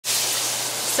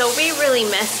So we really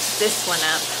messed this one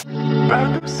up.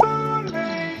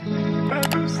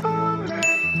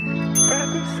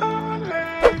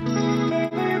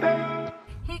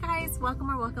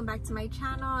 Welcome back to my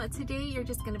channel. Today you're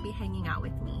just going to be hanging out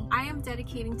with me. I am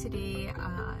dedicating today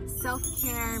a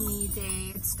self-care me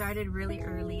day. It started really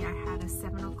early. I had a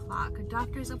 7 o'clock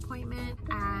doctor's appointment,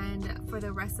 and for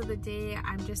the rest of the day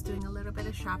I'm just doing a little bit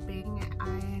of shopping.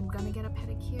 I'm gonna get a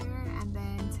pedicure, and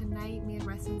then tonight me and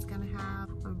Reston's gonna have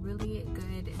a really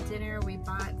good dinner. We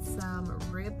bought some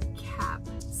rib cap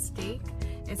steak.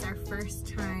 It's our first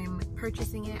time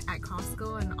purchasing it at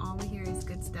Costco, and all we hear is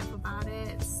good stuff about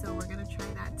it, so we're gonna try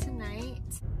that tonight.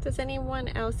 Does anyone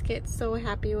else get so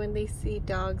happy when they see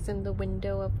dogs in the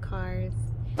window of cars?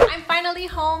 I'm finally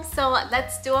home, so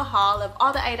let's do a haul of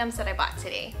all the items that I bought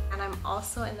today. And I'm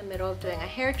also in the middle of doing a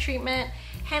hair treatment,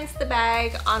 hence the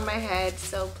bag on my head,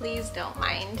 so please don't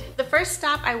mind. The first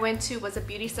stop I went to was a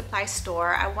beauty supply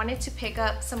store. I wanted to pick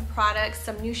up some products,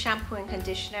 some new shampoo and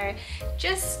conditioner,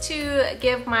 just to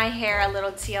give my hair a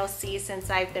little TLC since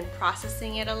I've been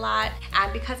processing it a lot.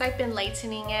 And because I've been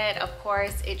lightening it, of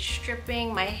course, it's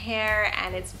stripping my hair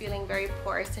and it's feeling very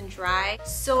porous and dry.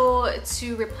 So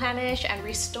to replenish and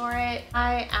restore it,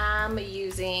 I am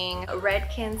using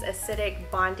Redken's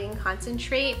Acidic Bonding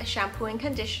Concentrate shampoo and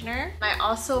conditioner. I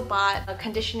also bought a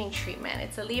conditioning treatment.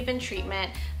 It's a leave-in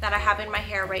treatment that I have in my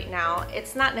hair right now.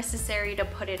 It's not necessary to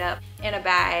put it up in a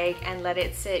bag and let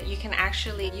it sit. You can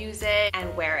actually use it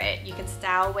and wear it. You can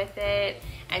style with it,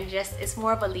 and just, it's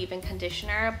more of a leave-in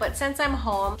conditioner. But since I'm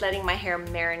home, letting my hair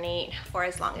marinate for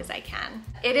as long as I can.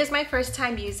 It is my first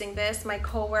time using this. My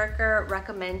coworker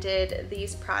recommended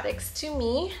these products to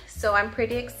me, so I'm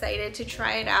pretty excited to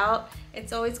try it out.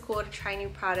 It's always cool to try new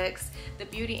products. The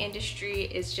beauty industry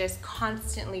is just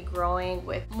constantly growing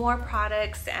with more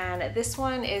products, and this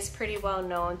one is pretty well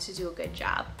known to do a good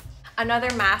job.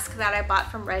 Another mask that I bought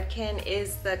from Redken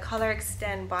is the Color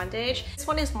Extend Bondage. This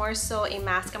one is more so a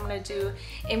mask I'm gonna do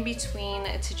in between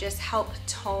to just help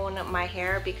tone my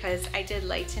hair because I did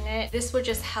lighten it. This would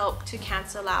just help to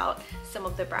cancel out some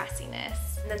of the brassiness.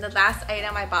 And then the last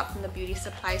item I bought from the beauty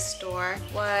supply store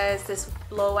was this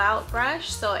blowout brush.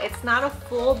 So it's not a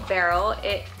full barrel.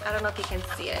 I don't know if you can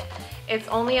see it. It's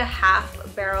only a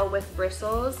half barrel with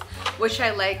bristles, which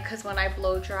I like because when I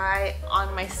blow dry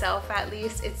on myself, at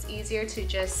least, it's easier to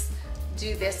just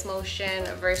do this motion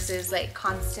versus like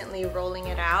constantly rolling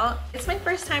it out. It's my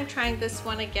first time trying this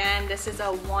one again. This is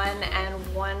a 1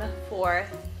 1/4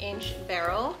 inch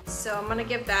barrel, so I'm gonna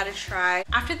give that a try.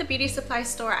 After the beauty supply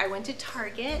store, I went to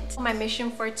Target. My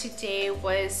mission for today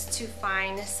was to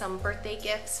find some birthday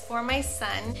gifts for my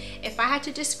son. If I had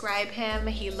to describe him,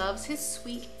 he loves his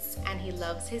sweets and he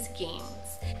loves his games.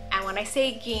 And when I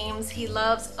say games, he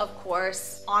loves, of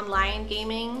course, online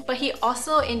gaming, but he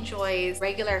also enjoys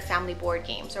regular family board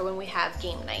games or when we have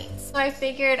game nights. So I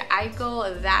figured I'd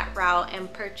go that route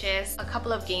and purchase a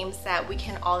couple of games that we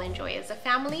can all enjoy as a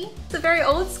family. It's a very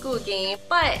old school game,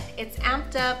 but it's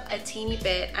amped up a teeny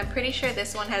bit. I'm pretty sure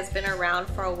this one has been around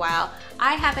for a while.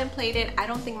 I haven't played it. I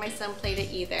don't think my son played it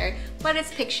either, but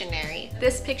it's Pictionary.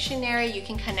 This Pictionary, you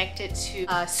can connect it to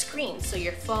a screen, so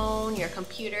your phone, your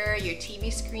computer, your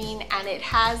TV screen, and it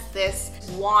has this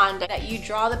wand that you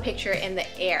draw the picture in the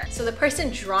air. So the person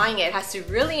drawing it has to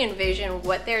really envision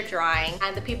what they're drawing,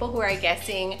 and the people who are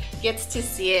guessing gets to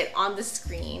see it on the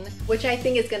screen, which I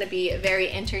think is going to be very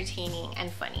entertaining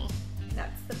and funny.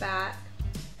 That's the back.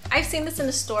 I've seen this in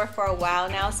the store for a while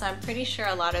now, so I'm pretty sure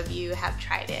a lot of you have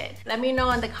tried it. Let me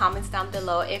know in the comments down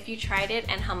below if you tried it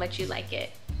and how much you like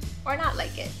it or not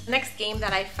like it. The next game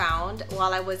that I found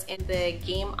while I was in the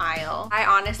game aisle, I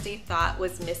honestly thought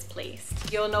was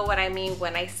misplaced. You'll know what I mean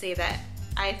when I say that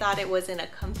I thought it was in a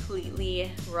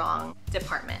completely wrong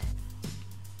department.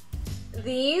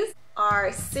 These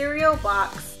are cereal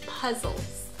box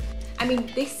puzzles. I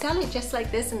mean, they sell it just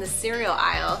like this in the cereal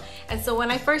aisle. And so when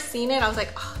I first seen it, I was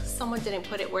like, oh, someone didn't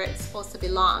put it where it's supposed to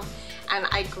belong. And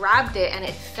I grabbed it and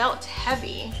it felt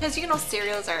heavy. Because you know,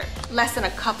 cereals are less than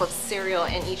a cup of cereal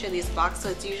in each of these boxes, so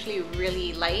it's usually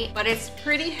really light. But it's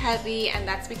pretty heavy, and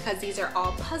that's because these are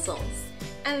all puzzles.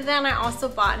 And then I also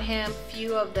bought him a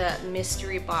few of the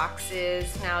mystery boxes.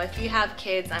 Now, if you have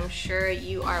kids, I'm sure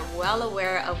you are well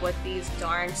aware of what these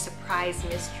darn surprise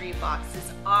mystery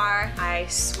boxes are. I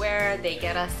swear they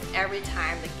get us every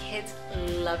time. The kids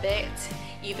love it.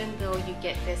 even though you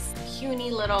get this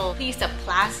puny little piece of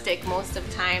plastic most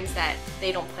of times that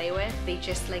they don't play with. They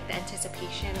just like the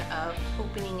anticipation of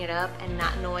opening it up and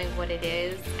not knowing what it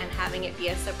is and having it be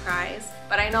a surprise.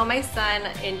 But I know my son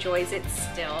enjoys it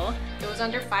still. It was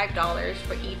under $5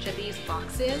 for each of these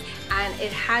boxes, and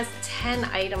it has 10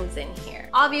 items in here.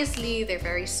 Obviously they're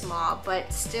very small,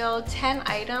 but still 10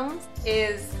 items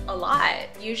is a lot.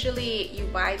 Usually you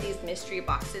buy these mystery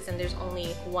boxes and there's only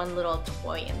one little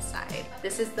toy inside.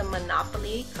 This is the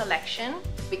Monopoly collection.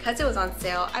 Because it was on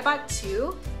sale, I bought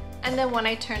 2. And then when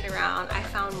I turned around, I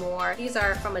found more. These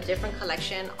are from a different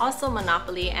collection, also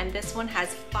Monopoly, and this one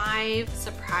has 5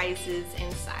 surprises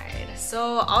inside.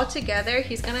 So altogether,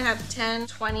 he's gonna have 10,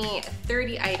 20,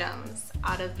 30 items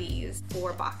out of these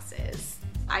 4 boxes.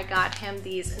 I got him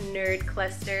these nerd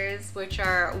clusters, which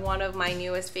are one of my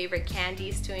newest favorite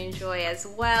candies to enjoy as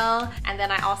well. And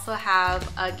then I also have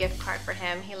a gift card for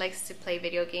him. He likes to play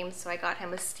video games, so I got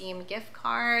him a Steam gift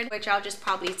card, which I'll just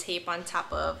probably tape on top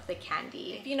of the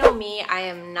candy. If you know me, I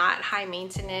am not high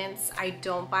maintenance. I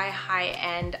don't buy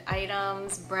high-end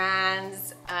items,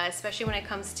 brands, especially when it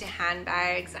comes to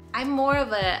handbags. I'm more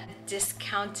of a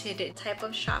discounted type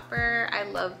of shopper. I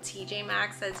love TJ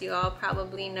Maxx, as you all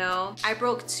probably know. I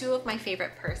broke 2 of my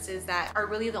favorite purses that are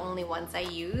really the only ones I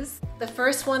use. The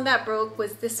first one that broke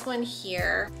was this one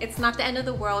here. It's not the end of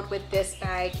the world with this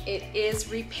bag. It is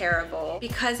repairable.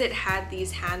 Because it had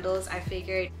these handles, I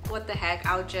figured, what the heck,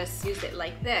 I'll just use it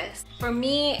like this. For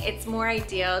me, it's more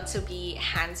ideal to be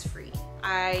hands-free.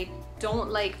 I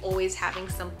don't like always having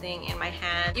something in my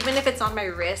hand. Even if it's on my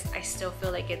wrist, I still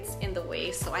feel like it's in the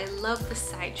way. So I love the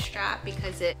side strap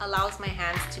because it allows my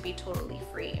hands to be totally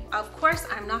free. Of course,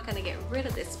 I'm not gonna get rid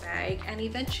of this bag, and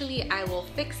eventually I will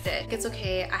fix it. It's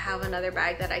okay, I have another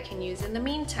bag that I can use in the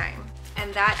meantime.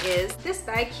 And that is this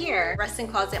bag here. Rustin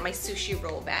calls it my sushi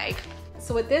roll bag.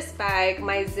 So with this bag,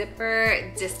 my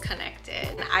zipper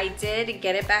disconnected. I did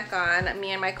get it back on.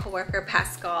 Me and my coworker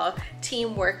Pascal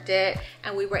team worked it,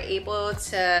 and we were able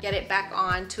to get it back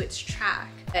on to its track.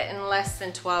 In less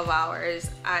than 12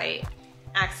 hours, I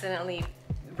accidentally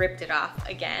ripped it off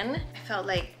again. I felt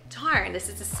like, darn, this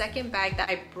is the second bag that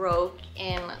I broke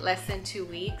in less than 2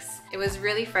 weeks. It was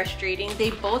really frustrating.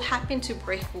 They both happened to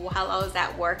break while I was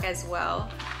at work as well,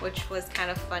 which was kind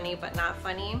of funny but not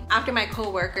funny. After my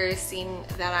co-workers seen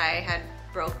that I had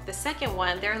broke the second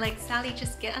one, they're like, Sally,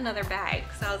 just get another bag.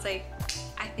 So I was like,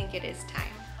 I think it is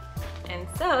time. And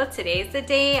so today's the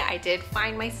day I did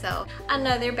find myself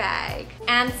another bag.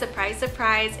 And surprise,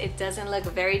 surprise, it doesn't look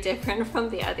very different from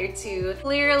the other 2.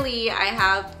 Clearly, I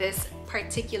have this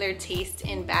particular taste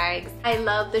in bags. I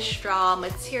love the straw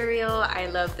material. I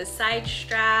love the side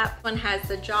strap. One has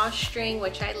the drawstring,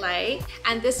 which I like.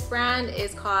 And this brand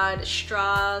is called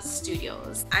Straw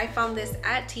Studios. I found this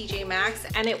at TJ Maxx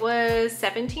and it was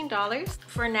 $17.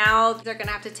 For now, they're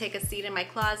gonna have to take a seat in my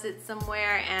closet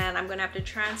somewhere, and I'm gonna have to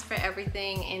transfer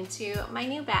everything into my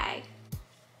new bag.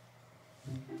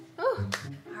 Ooh.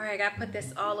 All right, I gotta put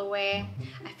this all away.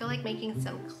 I feel like making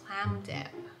some clam dip.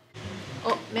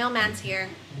 Oh, mailman's here.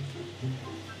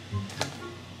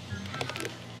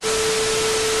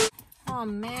 Oh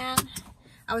man,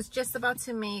 I was just about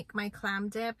to make my clam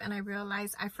dip and I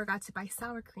realized I forgot to buy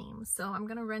sour cream. So I'm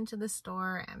gonna run to the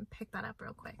store and pick that up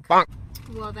real quick. Bonk.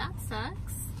 Well, that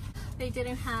sucks. They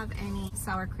didn't have any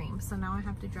sour cream, so now I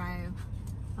have to drive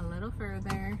a little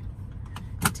further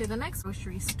to the next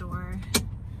grocery store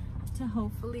to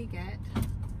hopefully get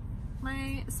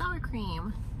my sour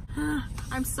cream.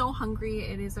 I'm so hungry.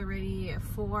 It is already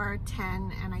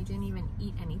 4:10 and I didn't even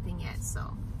eat anything yet, so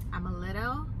I'm a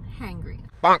little hangry.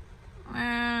 Bonk.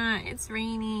 It's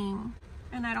raining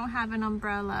and I don't have an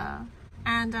umbrella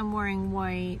and I'm wearing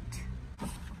white.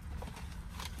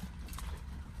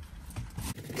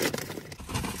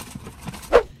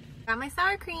 Got my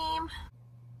sour cream.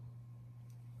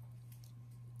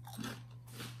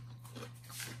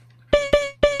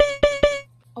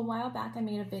 A while back I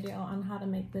made a video on how to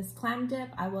make this clam dip.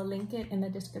 I will link it in the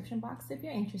description box if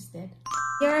you're interested.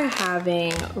 We are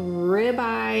having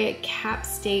ribeye cap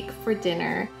steak for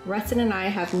dinner. Rustin and I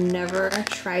have never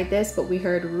tried this, but we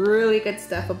heard really good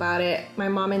stuff about it. My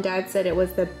mom and dad said it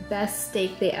was the best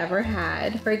steak they ever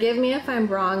had. Forgive me if I'm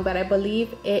wrong, but I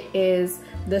believe it is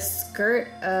the skirt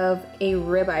of a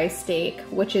ribeye steak,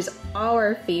 which is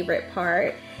our favorite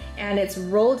part. And it's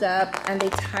rolled up and they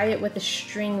tie it with a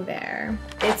string there.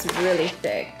 It's really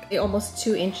thick, almost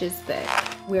 2 inches thick.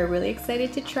 We're really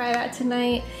excited to try that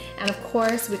tonight. And of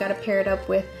course, we gotta pair it up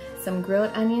with some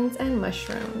grilled onions and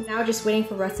mushrooms. Now just waiting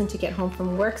for Rustin to get home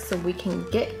from work so we can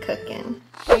get cooking.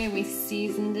 Okay, we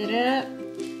seasoned it up.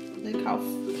 Look how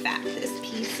fat this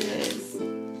piece is.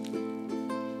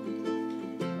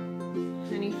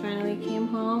 finally came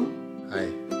home. Hi.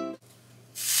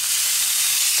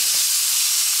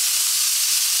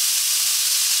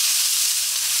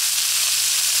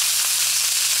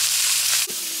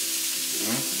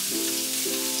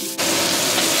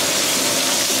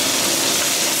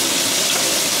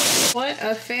 What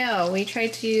a fail. We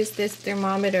tried to use this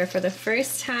thermometer for the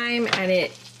first time and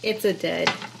it's a dud.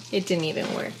 It didn't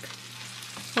even work.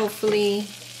 Hopefully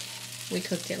we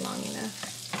cooked it long enough.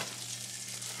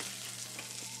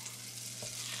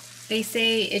 They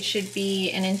say it should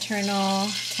be an internal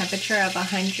temperature of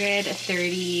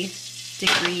 130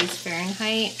 degrees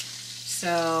Fahrenheit.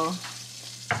 So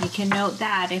you can note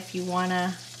that if you want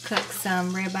to cook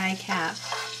some ribeye cap.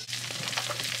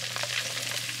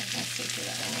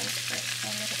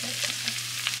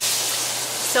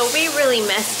 So we really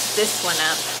messed this one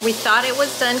up. We thought it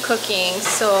was done cooking,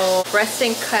 so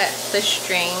Preston cut the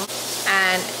string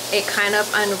and it kind of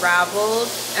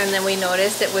unraveled, and then we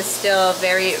noticed it was still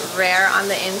very rare on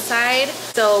the inside.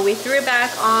 So we threw it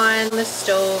back on the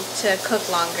stove to cook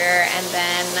longer, and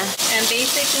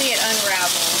basically it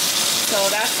unraveled. So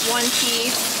that's one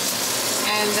piece,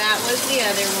 and that was the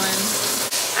other one.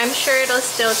 I'm sure it'll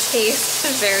still taste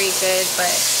very good,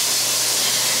 but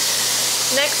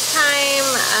next time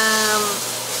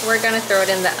we're gonna throw it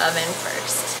in the oven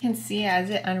first. You can see as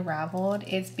it unraveled,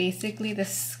 it's basically the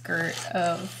skirt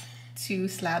of 2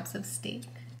 slabs of steak.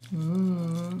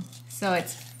 So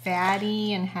it's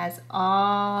fatty and has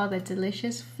all the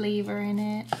delicious flavor in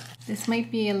it. This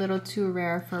might be a little too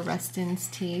rare for Rustin's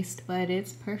taste, but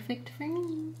it's perfect for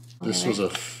me. This was a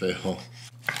fail.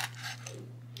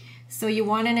 So you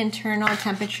want an internal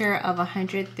temperature of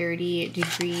 130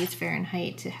 degrees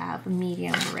Fahrenheit to have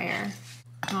medium rare.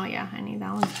 Oh yeah, honey,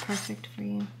 that one's perfect for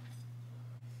you.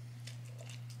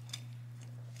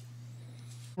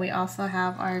 We also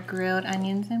have our grilled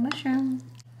onions and mushrooms.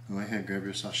 Go ahead, grab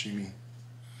your sashimi.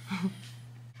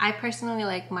 I personally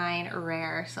like mine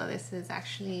rare, so this is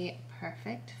actually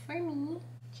perfect for me.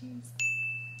 Cheers.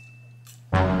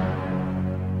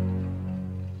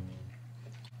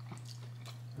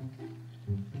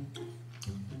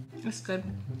 It's good.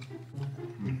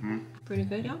 Pretty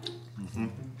good, yeah?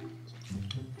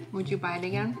 Would you buy it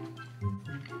again?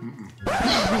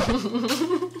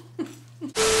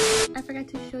 I forgot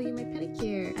to show you my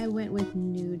pedicure. I went with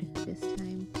nude this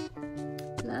time.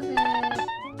 Love it.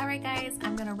 Alright guys,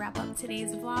 I'm gonna wrap up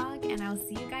today's vlog and I'll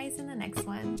see you guys in the next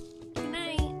one. Good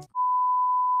night.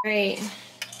 Alright.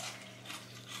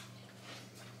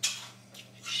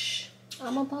 Shh.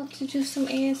 I'm about to do some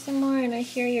ASMR and I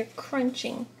hear you're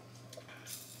crunching.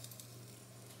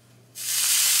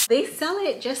 They sell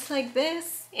it just like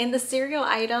this in the cereal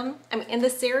aisle.